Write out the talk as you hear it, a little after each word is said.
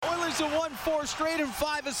have won 4 straight and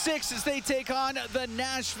 5 of 6 as they take on the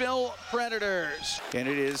Nashville Predators. And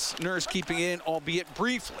it is Nurse keeping it in, albeit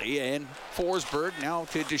briefly, and Forsberg now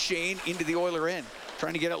to Duchesne into the Oiler end.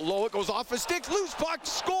 Trying to get it low, it goes off a stick, loose puck,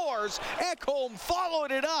 scores. Ekholm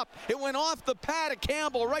followed it up. It went off the pad of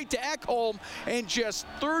Campbell right to Ekholm, and just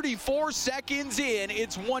 34 seconds in,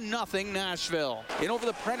 it's 1-0 Nashville. In over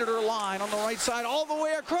the Predator line on the right side, all the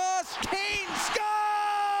way across, Kane scores!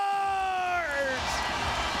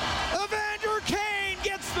 Evander Kane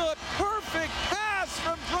gets the perfect pass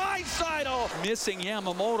from Draisaitl. Missing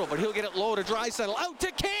Yamamoto, but he'll get it low to Draisaitl, out to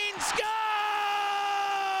Kane, scores!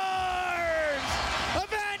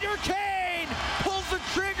 Kane pulls the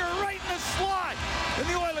trigger right in the slot, and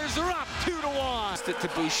the Oilers are up 2-1. To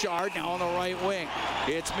Bouchard now on the right wing.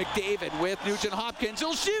 It's McDavid with Nugent Hopkins.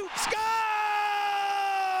 He'll shoot. Scores!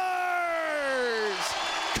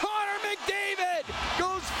 Connor McDavid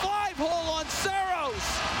goes 5-hole on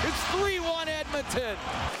Saros. It's 3-1 Edmonton.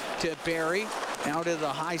 To Barrie, now to the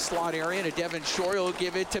high slot area to Devon Shore. He'll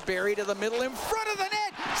give it to Barrie to the middle in front of the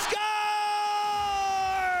net. Scores!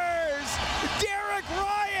 Derek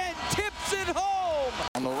Ryan tips it home.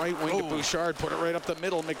 On the right wing to Bouchard, put it right up the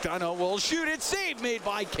middle. McDonough will shoot it. Save made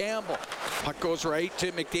by Campbell. Puck goes right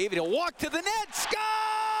to McDavid. He'll walk to the net. Scores!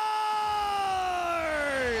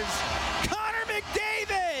 Connor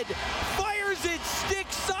McDavid fires it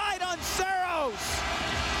stick side on Saros.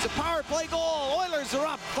 It's a power play goal. Oilers are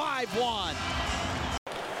up 5-1.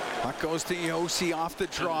 Puck goes to Josi off the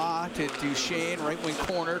draw to Duchesne, right wing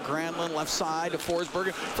corner. Granlund left side to Forsberg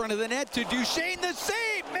in front of the net to Duchesne. The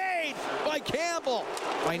save made by Campbell.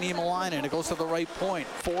 By Niemelainen, it goes to the right point.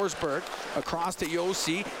 Forsberg across to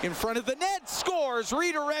Josi in front of the net. Scores,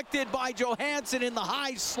 redirected by Johansson in the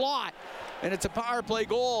high slot. And it's a power play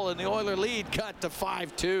goal, and the Oiler lead cut to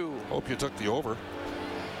 5-2. Hope you took the over.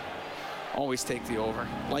 Always take the over.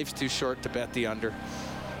 Life's too short to bet the under.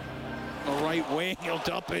 The right wing, he'll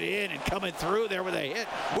dump it in, and coming through there with a hit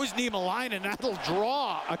was Niemelainen. That'll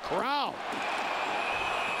draw a crowd.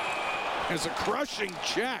 It's a crushing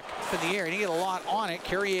check in the air, and he get a lot on it.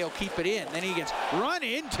 Carrier will keep it in. Then he gets run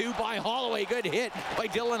into by Holloway. Good hit by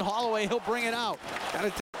Dylan Holloway. He'll bring it out. Got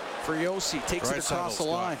it for Josi. Takes it across the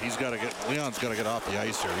line. Leon's got to get off the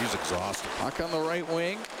ice here. He's exhausted. Puck on the right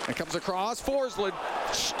wing. It comes across. Forsland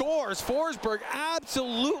scores. Forsberg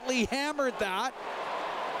absolutely hammered that.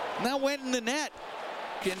 And that went in the net.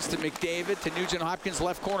 Hopkins to McDavid to Nugent Hopkins,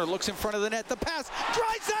 left corner, looks in front of the net. The pass.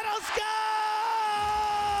 Draisaitl scores!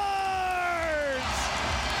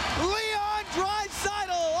 Leon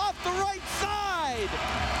Draisaitl off the right side.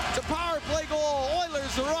 It's a power play goal.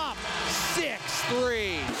 Oilers are up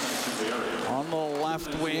 6-3. On the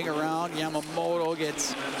left wing around, Yamamoto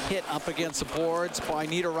gets hit up against the boards by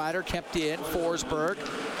Niederreiter, kept in. Forsberg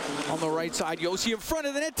on the right side. Josi in front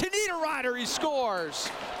of the net to Niederreiter. He scores.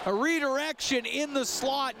 A redirection in the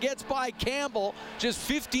slot gets by Campbell just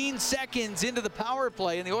 15 seconds into the power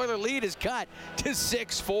play, and the Oiler lead is cut to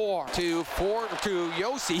 6-4. To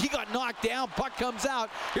Josi. He got knocked down. Puck comes out.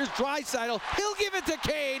 Here's Draisaitl. He'll give it to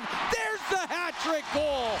Kane. There's the hat-trick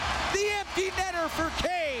goal. The empty netter for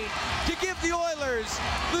Kane to give the Oilers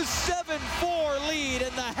the 7-4 lead,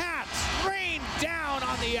 and the Hats rain down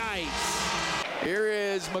on the ice. Here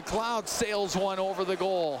is McLeod, sails one over the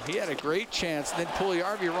goal. He had a great chance. Then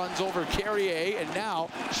Puljujarvi runs over Carrier, and now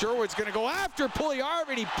Sherwood's going to go after Puljujarvi,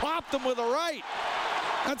 and he popped him with a right.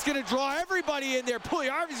 That's going to draw everybody in there.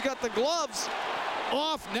 Puljujarvi's got the gloves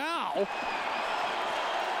off now.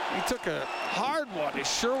 He took a hard one as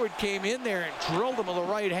Sherwood came in there and drilled him with the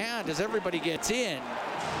right hand as everybody gets in.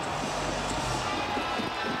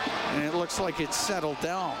 And it looks like it's settled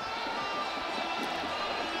down.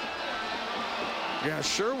 Yeah,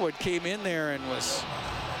 Sherwood came in there and was...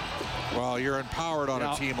 Well, you're empowered on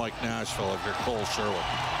a team like Nashville if you're Cole Sherwood.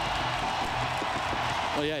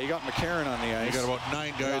 Well, yeah, you got McCarron on the ice. You got about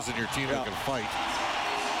 9 guys in your team that can fight.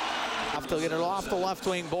 Have to get it off the left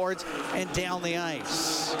wing boards and down the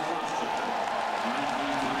ice.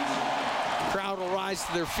 Crowd will rise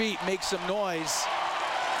to their feet, make some noise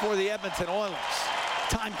for the Edmonton Oilers.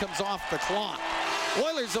 Time comes off the clock.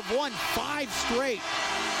 Oilers have won 5 straight.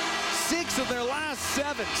 6 of their last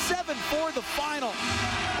 7. 7-4 the final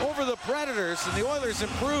over the Predators, and the Oilers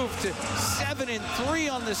improved to 7-3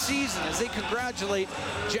 on the season as they congratulate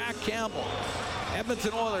Jack Campbell.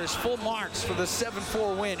 Edmonton Oilers full marks for the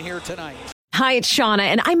 7-4 win here tonight. Hi, it's Shauna,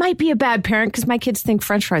 and I might be a bad parent because my kids think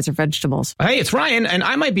French fries are vegetables. Hey, it's Ryan, and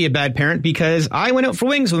I might be a bad parent because I went out for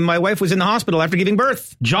wings when my wife was in the hospital after giving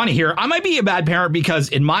birth. Johnny here. I might be a bad parent because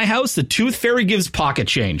in my house, the tooth fairy gives pocket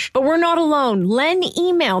change. But we're not alone. Len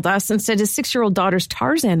emailed us and said his 6-year-old daughter's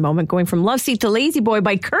Tarzan moment going from love seat to lazy boy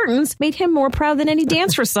by curtains made him more proud than any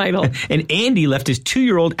dance recital. And Andy left his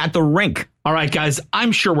 2-year-old at the rink. All right, guys,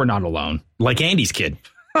 I'm sure we're not alone. Like Andy's kid.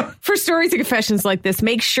 For stories and confessions like this,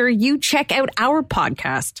 make sure you check out our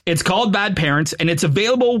podcast. It's called Bad Parents, and it's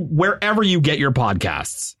available wherever you get your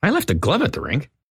podcasts. I left a glove at the rink.